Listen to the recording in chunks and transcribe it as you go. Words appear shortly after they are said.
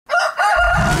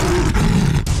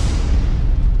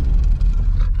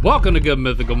Welcome to Good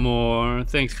Mythical More.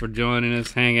 Thanks for joining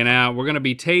us, hanging out. We're gonna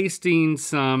be tasting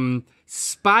some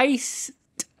spiced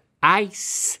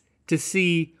ice to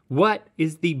see what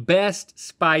is the best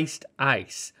spiced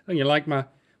ice. Oh, you like my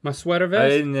sweater vest? I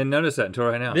didn't notice that until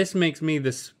right now. This makes me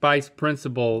the spice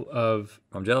principal of...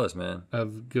 I'm jealous, man.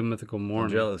 Of Good Mythical Morning.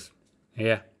 I'm jealous.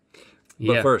 Yeah.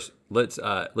 But first, let's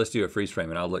do a freeze frame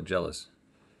and I'll look jealous.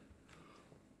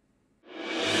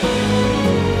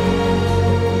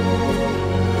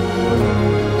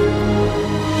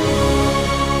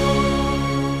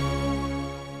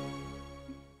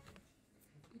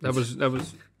 Was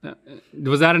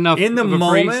that enough? In the of a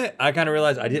moment, freeze? I kind of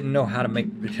realized I didn't know how to make.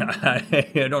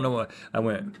 I don't know what I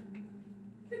went.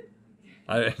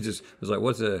 I just was like,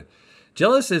 "What's a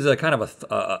jealous?" Is a kind of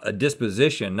a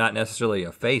disposition, not necessarily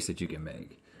a face that you can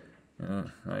make.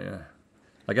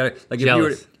 I got like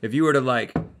if you were to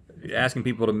like asking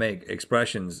people to make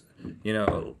expressions, you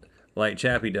know, like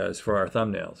Chappie does for our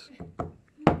thumbnails.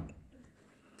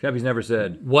 Chappie's never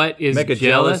said, "What is make a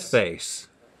jealous face?"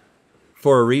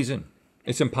 For a reason.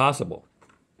 It's impossible.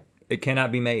 It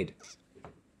cannot be made.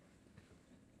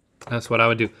 That's what I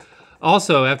would do.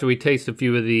 Also, after we taste a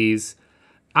few of these,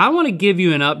 I want to give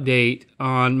you an update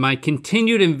on my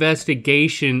continued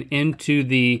investigation into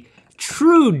the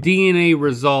true DNA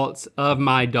results of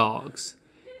my dogs.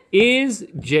 Is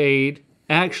Jade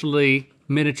actually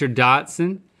miniature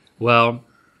Dachshund? Well,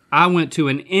 I went to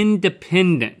an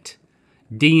independent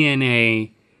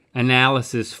DNA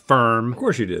analysis firm. Of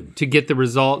course you did. To get the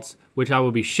results, which I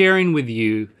will be sharing with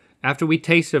you after we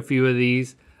taste a few of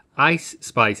these ice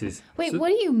spices. Wait, what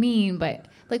do you mean by,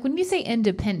 like when you say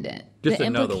independent, just the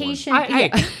another implication?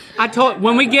 One. I told,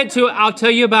 when we get to it, I'll tell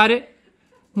you about it.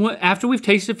 After we've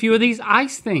tasted a few of these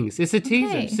ice things. It's a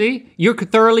teaser, Okay. See? You're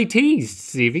thoroughly teased,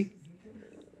 Stevie.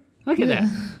 Look at that.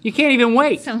 You can't even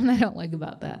wait. Something I don't like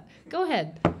about that. Go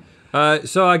ahead.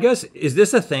 So I guess, is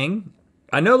this a thing?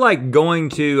 I know like going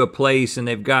to a place and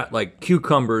they've got like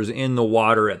cucumbers in the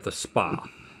water at the spa.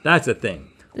 That's a thing.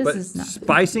 This is not.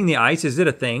 Spicing the ice, is it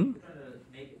a thing?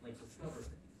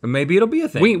 Or maybe it'll be a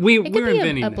thing. It We're could be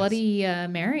inventing a this. Bloody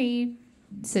Mary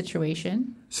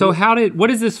situation. So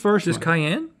what is this first Just one?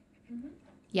 cayenne?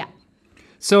 Yeah.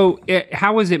 So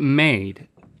how was it made?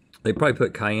 They probably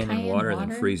put cayenne in Cayenne water and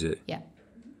then freeze it. Yeah.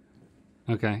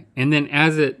 Okay, and then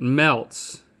as it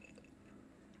melts,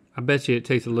 I bet you it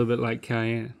tastes a little bit like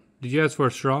cayenne. Did you ask for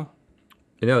a straw?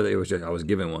 No, it was just I was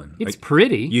given one. It's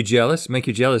pretty. You jealous? Make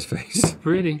your jealous face.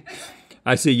 Pretty.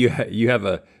 I see you have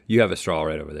a straw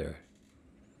right over there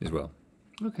as well.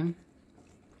 Okay.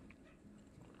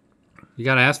 You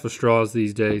gotta ask for straws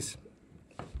these days.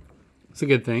 It's a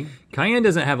good thing. Cayenne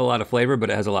doesn't have a lot of flavor, but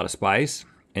it has a lot of spice.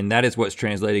 And that is what's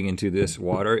translating into this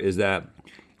water, is that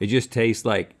it just tastes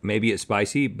like, maybe it's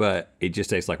spicy, but it just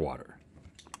tastes like water.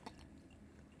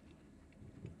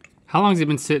 How long has it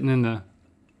been sitting in the...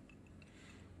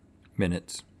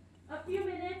 Minutes. A few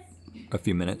minutes. A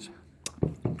few minutes.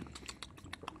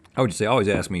 I would just say, always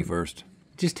ask me first.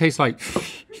 It just tastes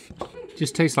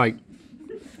like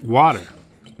water.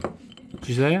 Did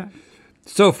you say that?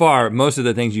 So far, most of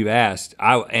the things you've asked,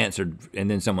 I answered,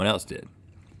 and then someone else did.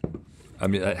 I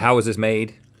mean, how was this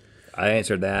made? I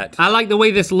answered that. I like the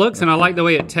way this looks and I like the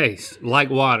way it tastes, like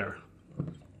water.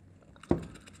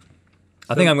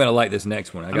 I think I'm gonna like this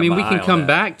next one. I mean, we can come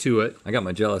back to it. I got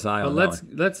my jealous eye But on that one.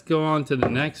 let's go on to the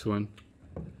next one.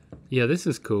 Yeah, this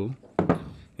is cool.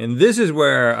 And this is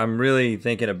where I'm really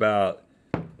thinking about,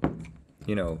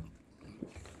 you know,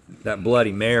 that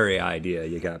Bloody Mary idea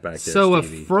you got back there, So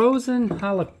Stevie. a frozen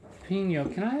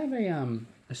jalapeno. Can I have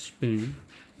a spoon?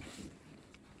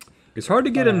 It's hard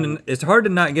to get them. It's hard to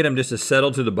not get them just to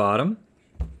settle to the bottom.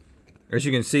 As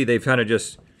you can see, they've kind of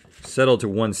just settled to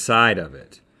one side of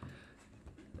it.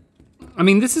 I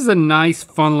mean, this is a nice,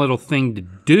 fun little thing to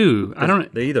do. I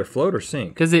don't. They either float or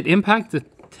sink. Does it impact the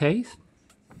taste?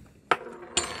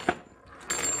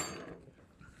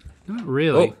 Not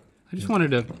really. Oh. I just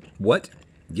wanted to. What?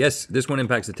 Yes, this one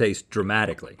impacts the taste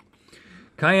dramatically.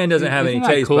 Cayenne doesn't have Isn't any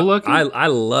that taste, cool but looking? I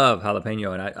love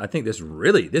jalapeno, and I think this is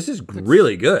really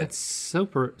good. It's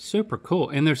super cool.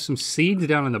 And there's some seeds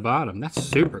down in the bottom. That's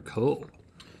super cool.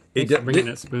 Thanks for bringing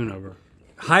that spoon over.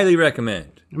 Highly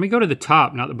recommend. Let me go to the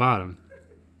top, not the bottom.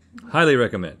 Highly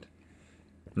recommend.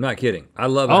 I'm not kidding. I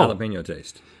love a jalapeno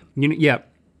taste. You know, yeah.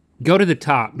 Go to the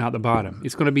top, not the bottom.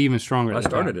 It's going to be even stronger. I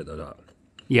started at the top.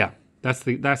 Yeah, that's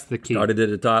the key. Started at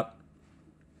the top.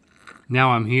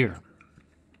 Now I'm here.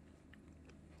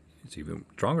 It's even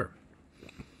stronger.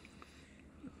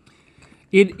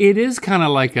 It is kind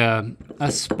of like a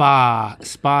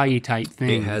spa-y type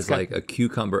thing. It has like a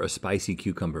cucumber, a spicy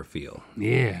cucumber feel.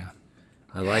 Yeah.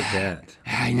 I like that.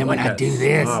 And then like when I that do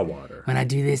this, spa water.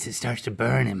 it starts to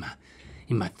burn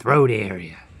in my throat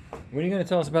area. When are you going to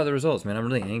tell us about the results, man? I'm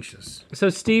really anxious. So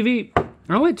Stevie,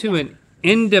 I went to an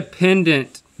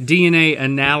independent DNA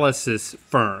analysis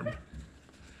firm.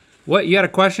 What, you had a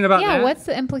question about that? Yeah, what's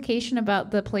the implication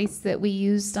about the place that we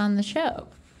used on the show?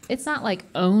 It's not like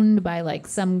owned by like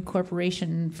some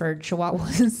corporation for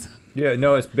chihuahuas. Yeah,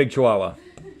 no, it's Big Chihuahua.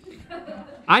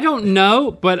 I don't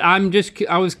know, but I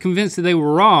was convinced that they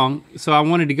were wrong, so I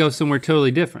wanted to go somewhere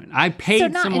totally different. I paid So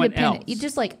not someone independent. else. You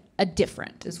just like a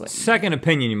different is what. Second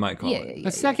opinion, you might call it.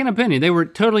 A second opinion. They were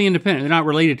totally independent. They're not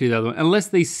related to the other one, unless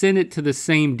they send it to the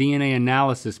same DNA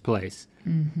analysis place.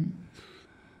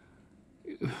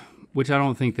 Which I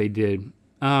don't think they did.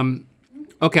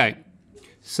 Okay,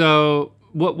 so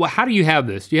how do you have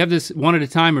this? Do you have this one at a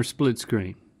time or split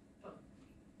screen?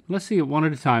 Let's see it one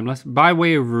at a time. By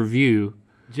way of review,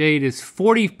 Jade is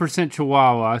 40%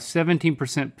 Chihuahua,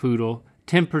 17% Poodle,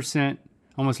 10%,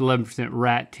 almost 11%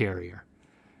 Rat Terrier.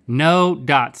 No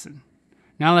Dachshund.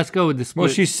 Now let's go with the split.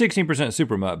 Well, she's 16%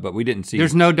 Super Mutt, but we didn't see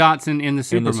There's no Dachshund in the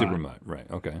Super in the Mutt. Super Mutt. Right,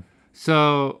 okay.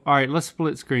 So, all right, let's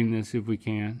split screen this if we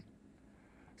can.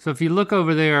 So if you look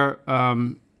over there,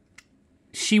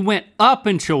 she went up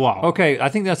in Chihuahua. Okay, I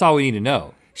think that's all we need to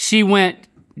know. She went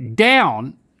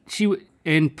down,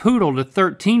 in Poodle to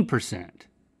 13%.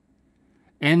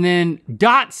 And then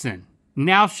Dachshund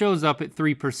now shows up at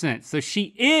 3%. So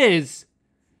she is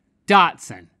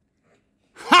Dachshund.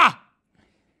 Ha!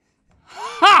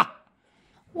 Ha!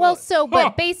 Well,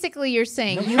 but basically you're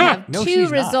saying you have No, two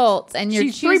she's not. results and you're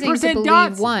She's choosing to 3% believe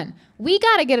Dachshund. one. We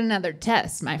got to get another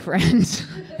test, my friend.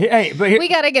 Hey, but We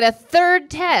got to get a third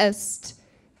test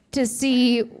to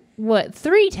see what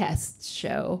 3 tests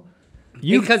show.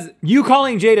 Because you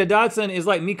calling Jade a Dachshund is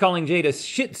like me calling Jade a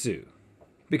Shih Tzu,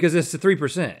 because it's the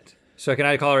 3%. So can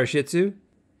I call her a Shih Tzu?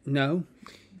 no,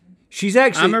 She's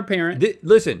actually. I'm her parent.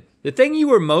 Listen, the thing you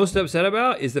were most upset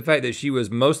about is the fact that she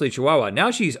was mostly Chihuahua. Now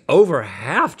she's over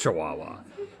half Chihuahua.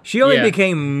 She only Yeah.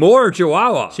 became more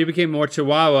Chihuahua. she became more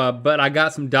Chihuahua, but I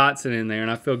got some Dachshund in there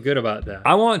and I feel good about that.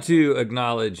 I want to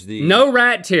acknowledge the No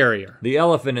Rat Terrier. the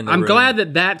elephant in the room. I'm glad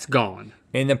that that's gone.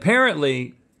 And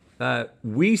apparently,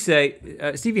 we say,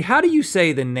 Stevie, how do you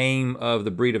say the name of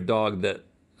the breed of dog that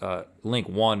Link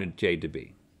wanted Jade to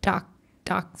be?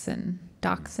 Dachshund.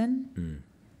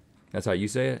 That's how you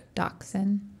say it?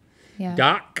 Dachshund. Yeah.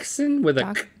 Dachshund with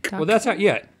a... Well, that's how,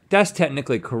 yeah, that's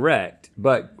technically correct.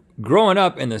 But growing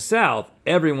up in the South,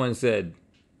 everyone said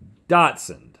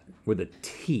Dachshund with a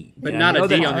T. But And not I know a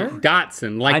D that- on it.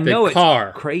 Dachshund, like I know the car.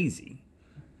 It's crazy,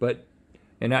 but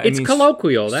I It's mean,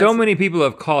 colloquial. So That's- many people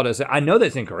have called us. I know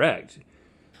that's incorrect.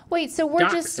 Wait, so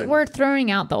Dachshund. we're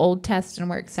throwing out the old test and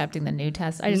we're accepting the new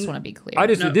test. I just want to be clear.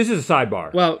 This is a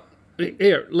sidebar. Well,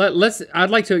 here, I'd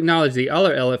like to acknowledge the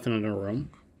other elephant in the room,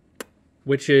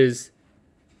 which is,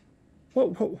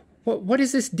 what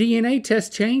is this DNA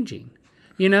test changing?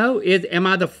 You know, am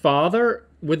I the father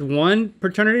with one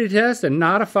paternity test and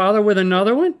not a father with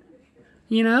another one?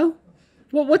 You know?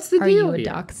 Well, what's the Are deal you a here?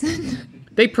 dachshund?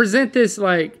 They present this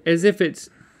like as if it's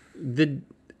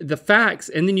the facts,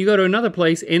 and then you go to another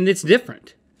place and it's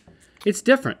different. It's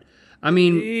different. I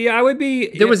mean, yeah, I would be.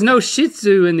 there was no Shih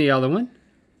Tzu in the other one.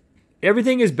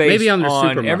 Everything is based Maybe on their on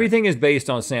Supermarket. everything is based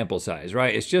on sample size,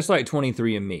 right? It's just like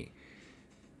 23andMe.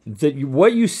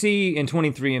 What you see in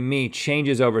 23andMe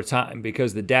changes over time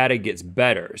because the data gets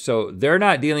better. So they're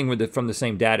not dealing with it from the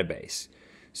same database.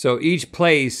 So each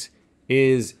place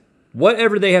is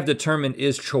whatever they have determined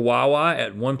is Chihuahua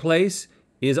at one place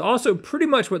is also pretty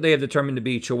much what they have determined to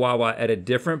be Chihuahua at a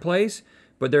different place,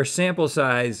 but their sample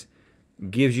size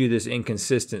gives you this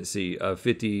inconsistency of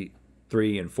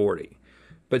 53 and 40.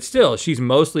 But still, she's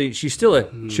still a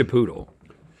Chipoodle.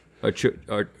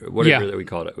 Or whatever that we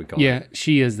call it. Yeah,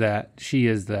 she is that. She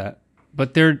is that.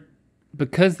 But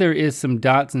because there is some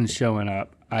Dachshund showing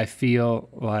up, I feel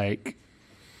like,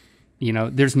 you know,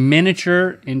 there's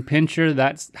miniature and pincher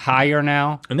that's higher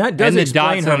now. And that does the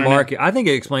explain her Dachshund are now- marking. I think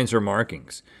it explains her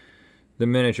markings. The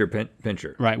miniature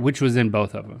pincher. Right, which was in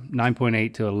both of them,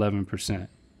 9.8 to 11%.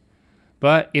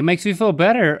 But it makes me feel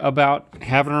better about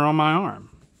having her on my arm.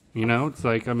 You know, it's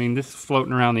like, I mean, this is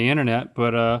floating around the internet,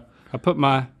 but I put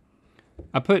my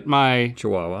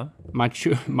Chihuahua. my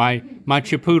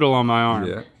Chipoodle on my arm.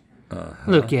 Yeah.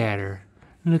 Look at her.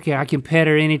 Look at her. I can pet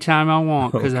her anytime I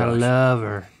want because I gosh. love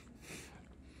her.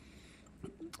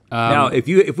 Now, if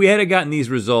we had gotten these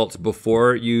results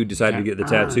before you decided to get the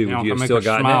tattoo, would you have still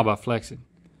gotten smile it? by flexing.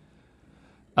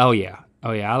 Oh yeah.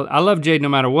 I love Jade no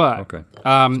matter what. Okay.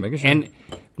 Just making sure. And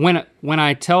when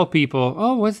I tell people,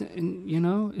 oh, is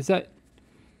that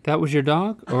that was your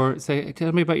dog? Or say,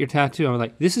 tell me about your tattoo. I'm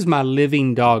like, this is my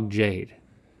living dog, Jade.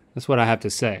 That's what I have to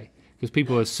say. Because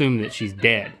people assume that she's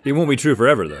dead. It won't be true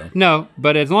forever, though. No,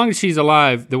 but as long as she's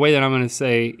alive, the way that I'm going to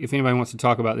say, if anybody wants to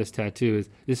talk about this tattoo, is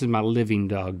this is my living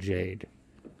dog, Jade.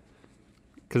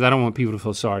 Because I don't want people to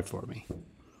feel sorry for me.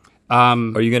 Are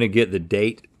you going to get the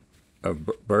date of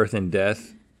birth and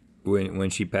death when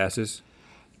she passes?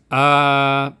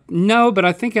 No, but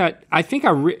I think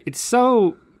it's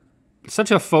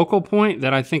such a focal point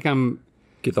that I think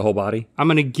Get the whole body? I'm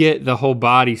gonna get the whole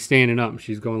body standing up.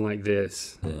 She's going like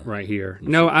this right here.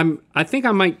 No, I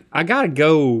gotta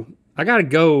go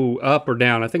up or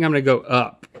down. I think I'm gonna go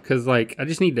up because like I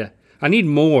need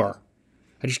more.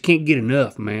 I just can't get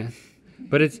enough, man.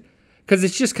 But because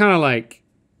it's just kind of like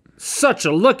such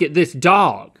a look at this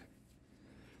dog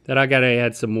that I gotta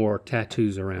add some more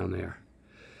tattoos around there.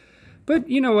 But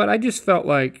you know what? I just felt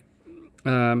like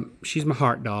she's my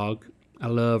heart dog. I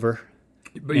love her.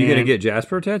 But you're gonna get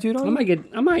Jasper tattooed on?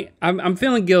 I'm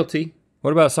feeling guilty.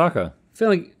 What about Sokka?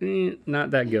 Feeling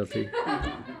not that guilty.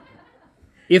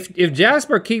 If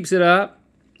Jasper keeps it up,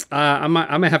 I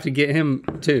might have to get him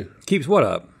too. Keeps what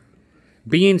up?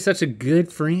 Being such a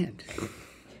good friend.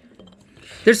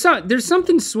 There's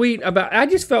something sweet about. I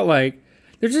just felt like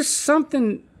there's just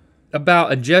something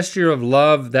about a gesture of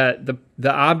love that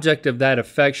the object of that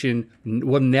affection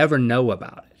will never know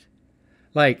about it.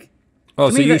 Like. Oh,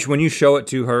 so when you show it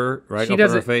to her, right up in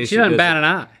her face, she doesn't bat an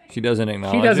eye. She doesn't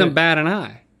acknowledge it? She doesn't bat an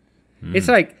eye. It's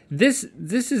like, this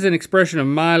is an expression of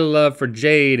my love for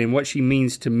Jade and what she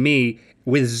means to me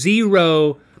with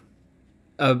zero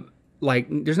of, like,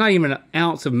 there's not even an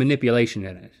ounce of manipulation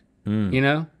in it, you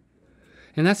know?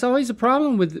 And that's always a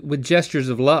problem with gestures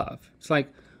of love. It's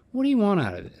like, what do you want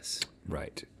out of this?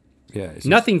 Right. Yeah.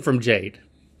 Nothing from Jade.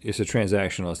 It's a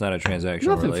transactional. It's not a transactional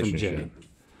Nothing relationship.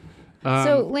 From Jade.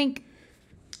 So, Link,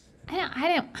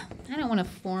 I don't want to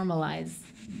formalize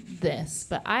this,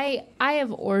 but I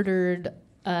have ordered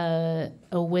a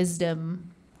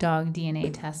wisdom dog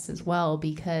DNA test as well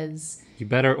because You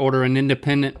better order an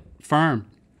independent firm.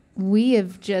 we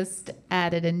have just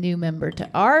added a new member to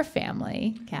our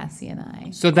family, Cassie and I,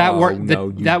 So that worked.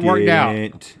 That worked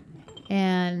out.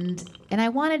 and I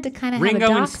wanted to kind of Ringo have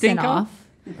a and dachshund Stinko? off.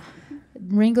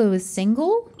 Ringo is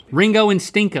single. Ringo and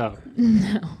Stinko.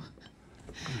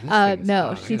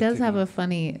 No, she does have a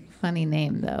funny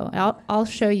name though. I'll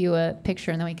show you a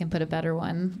picture and then we can put a better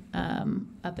one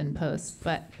up in post.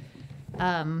 But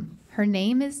her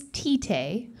name is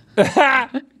Tite.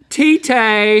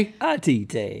 Tite.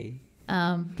 Tite.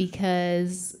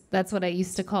 Because that's what I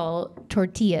used to call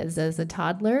tortillas as a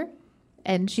toddler.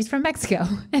 And she's from Mexico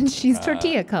and she's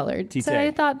tortilla colored. So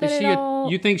I thought that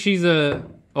You think she's a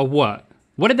what?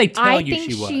 What did they tell you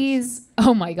she was? I think she's,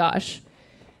 oh my gosh,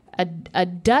 a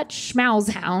Dutch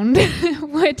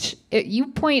Schmauzhound, which you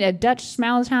point a Dutch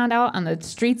Schmauzhound out on the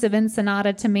streets of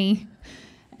Ensenada to me,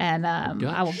 and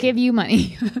I will give you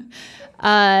money.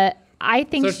 I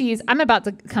think I'm about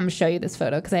to come show you this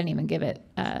photo because I didn't even give it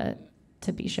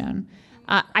to be shown.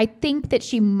 I think that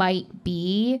she might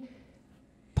be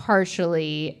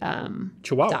partially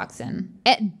Chihuahua.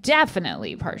 Dachshund.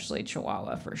 Definitely partially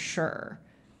Chihuahua for sure.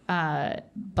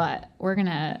 But we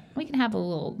can have a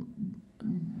little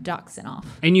Dachshund off.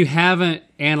 And you haven't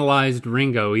analyzed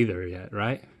Ringo either yet,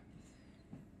 right?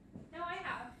 No, I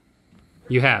have.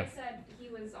 You have. I said he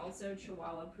was also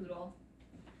Chihuahua Poodle.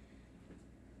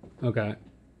 Okay.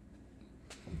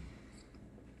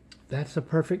 That's a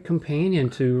perfect companion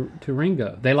to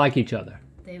Ringo. They like each other.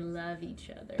 They love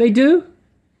each other. They do?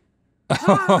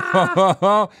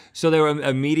 So they were an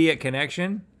immediate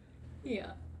connection?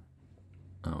 Yeah.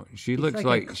 Oh, she looks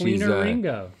like a she's cleaner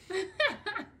Ringo.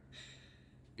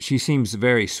 She seems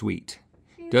very sweet.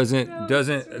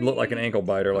 Doesn't look like an ankle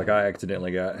biter like I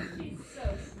accidentally got.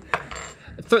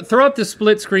 Throw up the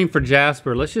split screen for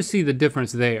Jasper. Let's just see the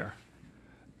difference there.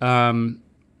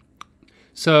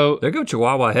 So They go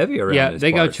Chihuahua heavy around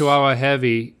they go parts. Chihuahua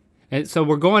heavy. And so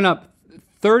we're going up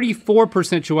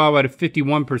 34% Chihuahua to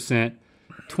 51%,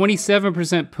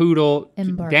 27% Poodle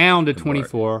Embark. down to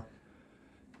 24.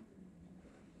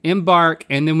 Embark,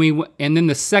 and then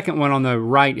the second one on the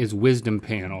right is Wisdom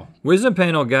Panel. Wisdom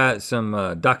Panel got some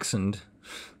Dachshund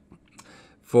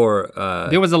for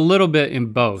There was a little bit in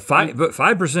both. but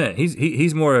 5%.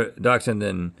 He's more Dachshund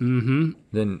than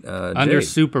Under Jade.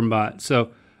 Superbot. So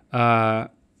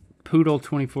Poodle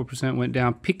 24% went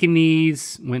down.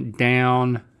 Pekingese went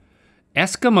down.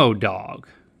 Eskimo Dog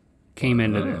came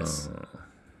into this.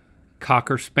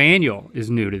 Cocker Spaniel is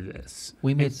new to this.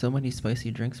 We made so many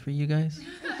spicy drinks for you guys.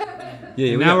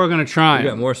 Yeah, Now we're gonna try We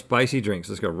got them. more spicy drinks.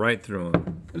 Let's go right through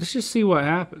them. Let's just see what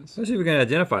happens. Let's see if we can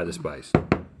identify the spice.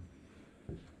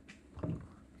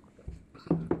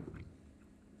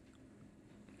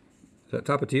 Is that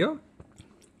Tapatio?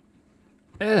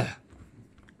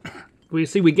 We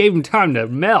see we gave them time to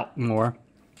melt more.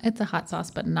 It's a hot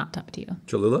sauce, but not Tapatio.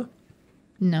 Cholula?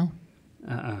 No.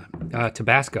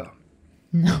 Tabasco.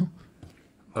 No.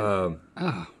 No,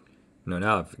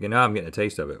 now I'm getting a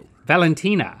taste of it.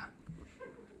 Valentina.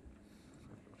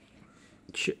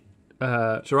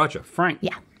 Sriracha. Frank.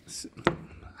 Yeah.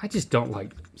 I just don't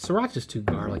like sriracha's too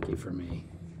garlicky for me.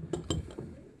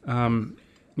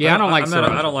 Yeah, I don't like sriracha.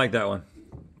 I don't like that one.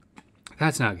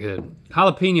 That's not good.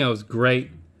 Jalapeno's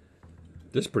great.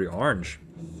 This is pretty orange.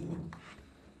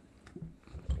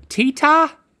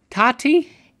 Tita? Tati?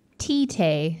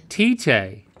 Tite,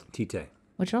 Tite. Tite.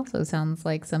 which also sounds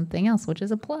like something else, which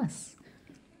is a plus.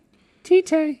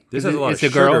 Tite. This has a lot of it's a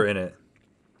sugar girl? in it.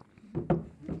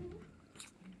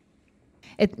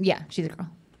 Yeah, she's a girl.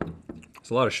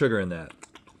 There's a lot of sugar in that.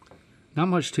 Not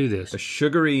much to this. A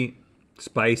sugary,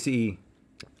 spicy.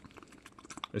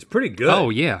 It's pretty good. Oh,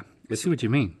 yeah. I see what you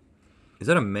mean. Is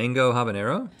that a mango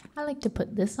habanero? I like to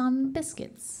put this on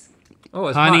biscuits. Oh,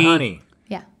 it's Honey. hot honey.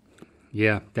 Yeah.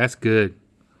 Yeah, that's good.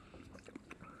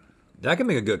 That can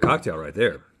make a good cocktail right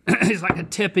there. It's like a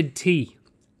tepid tea.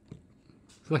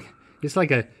 It's like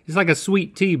a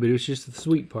sweet tea, but it's just the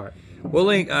sweet part. Well,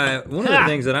 Link, one of the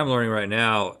things that I'm learning right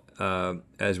now,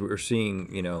 as we're seeing,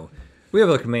 we have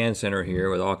a command center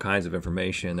here with all kinds of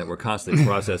information that we're constantly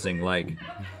processing, like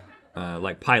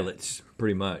pilots,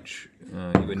 pretty much.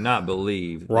 You would not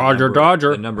believe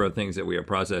Dodger. the number of things that we are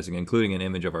processing, including an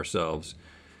image of ourselves.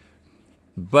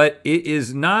 But it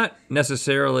is not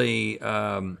necessarily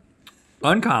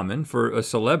uncommon for a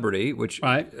celebrity, which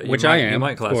I you am,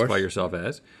 might of classify course. yourself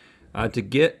as, to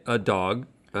get a dog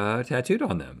tattooed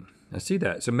on them. I see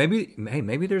that. So maybe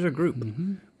there's a group.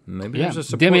 Mm-hmm. Maybe Yeah, there's a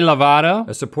support, Demi Lovato.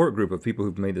 a support group of people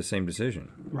who've made the same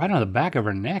decision. Right on the back of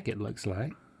her neck, it looks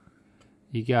like.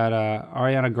 You got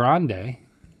Ariana Grande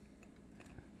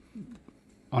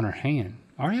on her hand.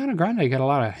 Ariana Grande got a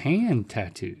lot of hand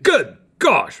tattoos. Good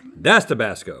gosh, that's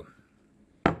Tabasco.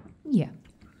 Yeah.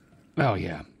 Oh,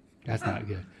 yeah. That's not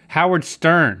good. Howard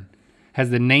Stern has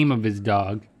the name of his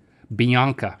dog,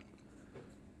 Bianca.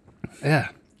 Yeah.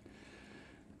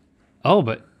 Oh,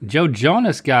 but Joe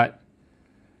Jonas got...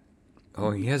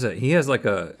 Oh, he has like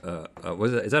a what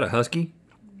is that? Is that a husky?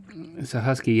 It's a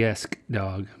husky-esque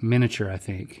dog. Miniature, I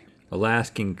think.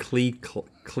 Alaskan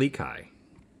Klekai.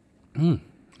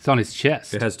 It's on his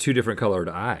chest. It has two different colored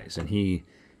eyes, and he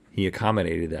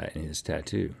accommodated that in his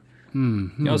tattoo.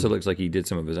 He also looks like he did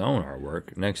some of his own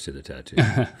artwork next to the tattoo.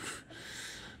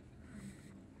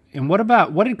 And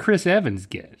what did Chris Evans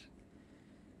get?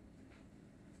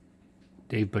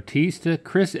 Dave Bautista.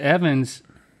 Chris Evans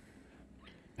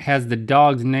has the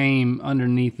dog's name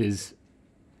underneath his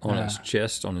On his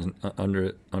chest, on his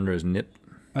under his nip.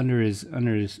 under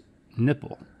his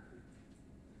nipple.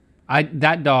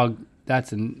 That dog.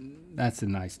 That's a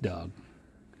nice dog.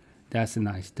 That's a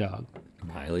nice dog.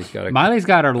 Miley's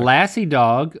got her Lassie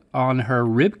dog on her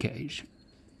rib cage.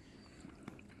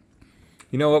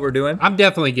 You know what we're doing? I'm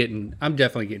definitely getting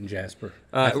Jasper.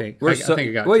 I think. I think I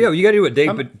got. Well, you. yeah, you got to do what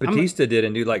Dave Bautista did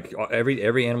and do like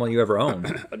every animal you ever owned.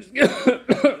 I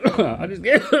just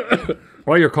get.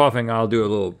 While you're coughing, I'll do a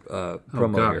little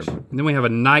promo Gosh. here. And then we have a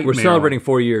nightmare. We're celebrating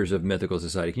 4 years of Mythical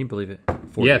Society. Can you believe it?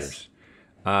 4 Yes. years.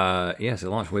 Yes, it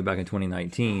launched way back in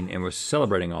 2019, and we're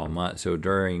celebrating all month. So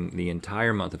during the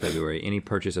entire month of February, any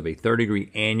purchase of a 30-degree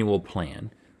annual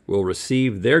plan will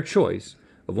receive their choice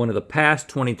of one of the past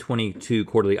 2022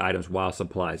 quarterly items while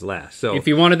supplies last. So If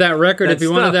you wanted that record, that if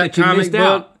you wanted stuff that that you comic missed book,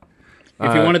 out,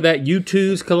 if you wanted that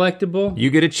U2's collectible, you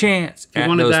get a chance at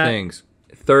wanted those that- things.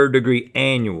 3rd-degree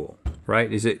annual,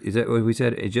 right? Is that what we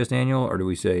said? It's just annual, or do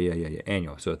we say yeah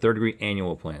annual? So a 3rd-degree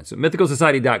annual plan. So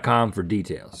mythicalsociety.com for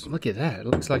details. look at that. It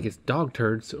looks like it's dog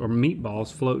turds or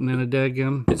meatballs floating in a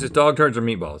daggum. Is this dog turds or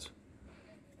meatballs?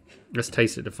 Let's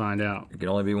taste it to find out. It can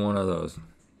only be one of those.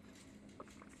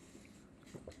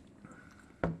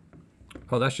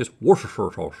 Oh, that's just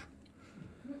Worcestershire sauce.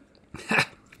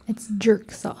 It's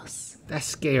jerk sauce. That's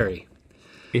scary.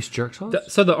 It's jerk sauce?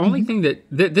 So the only thing that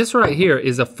this right here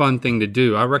is a fun thing to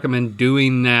do. I recommend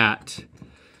doing that.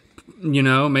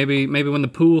 Maybe when the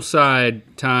poolside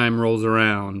time rolls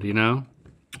around.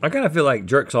 I kind of feel like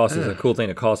jerk sauce is a cool thing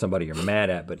to call somebody you're mad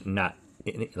at, but not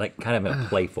kind of in a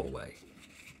playful way.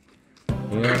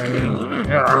 You know what I mean?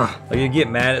 Like you get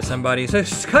mad at somebody, so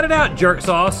just cut it out, jerk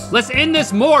sauce. Let's end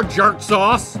this more jerk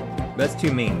sauce. That's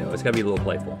too mean though. It's gotta be a little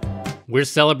playful. We're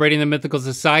celebrating the Mythical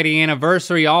Society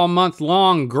anniversary all month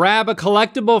long. Grab a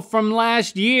collectible from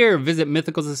last year. Visit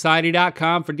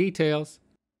mythicalsociety.com for details.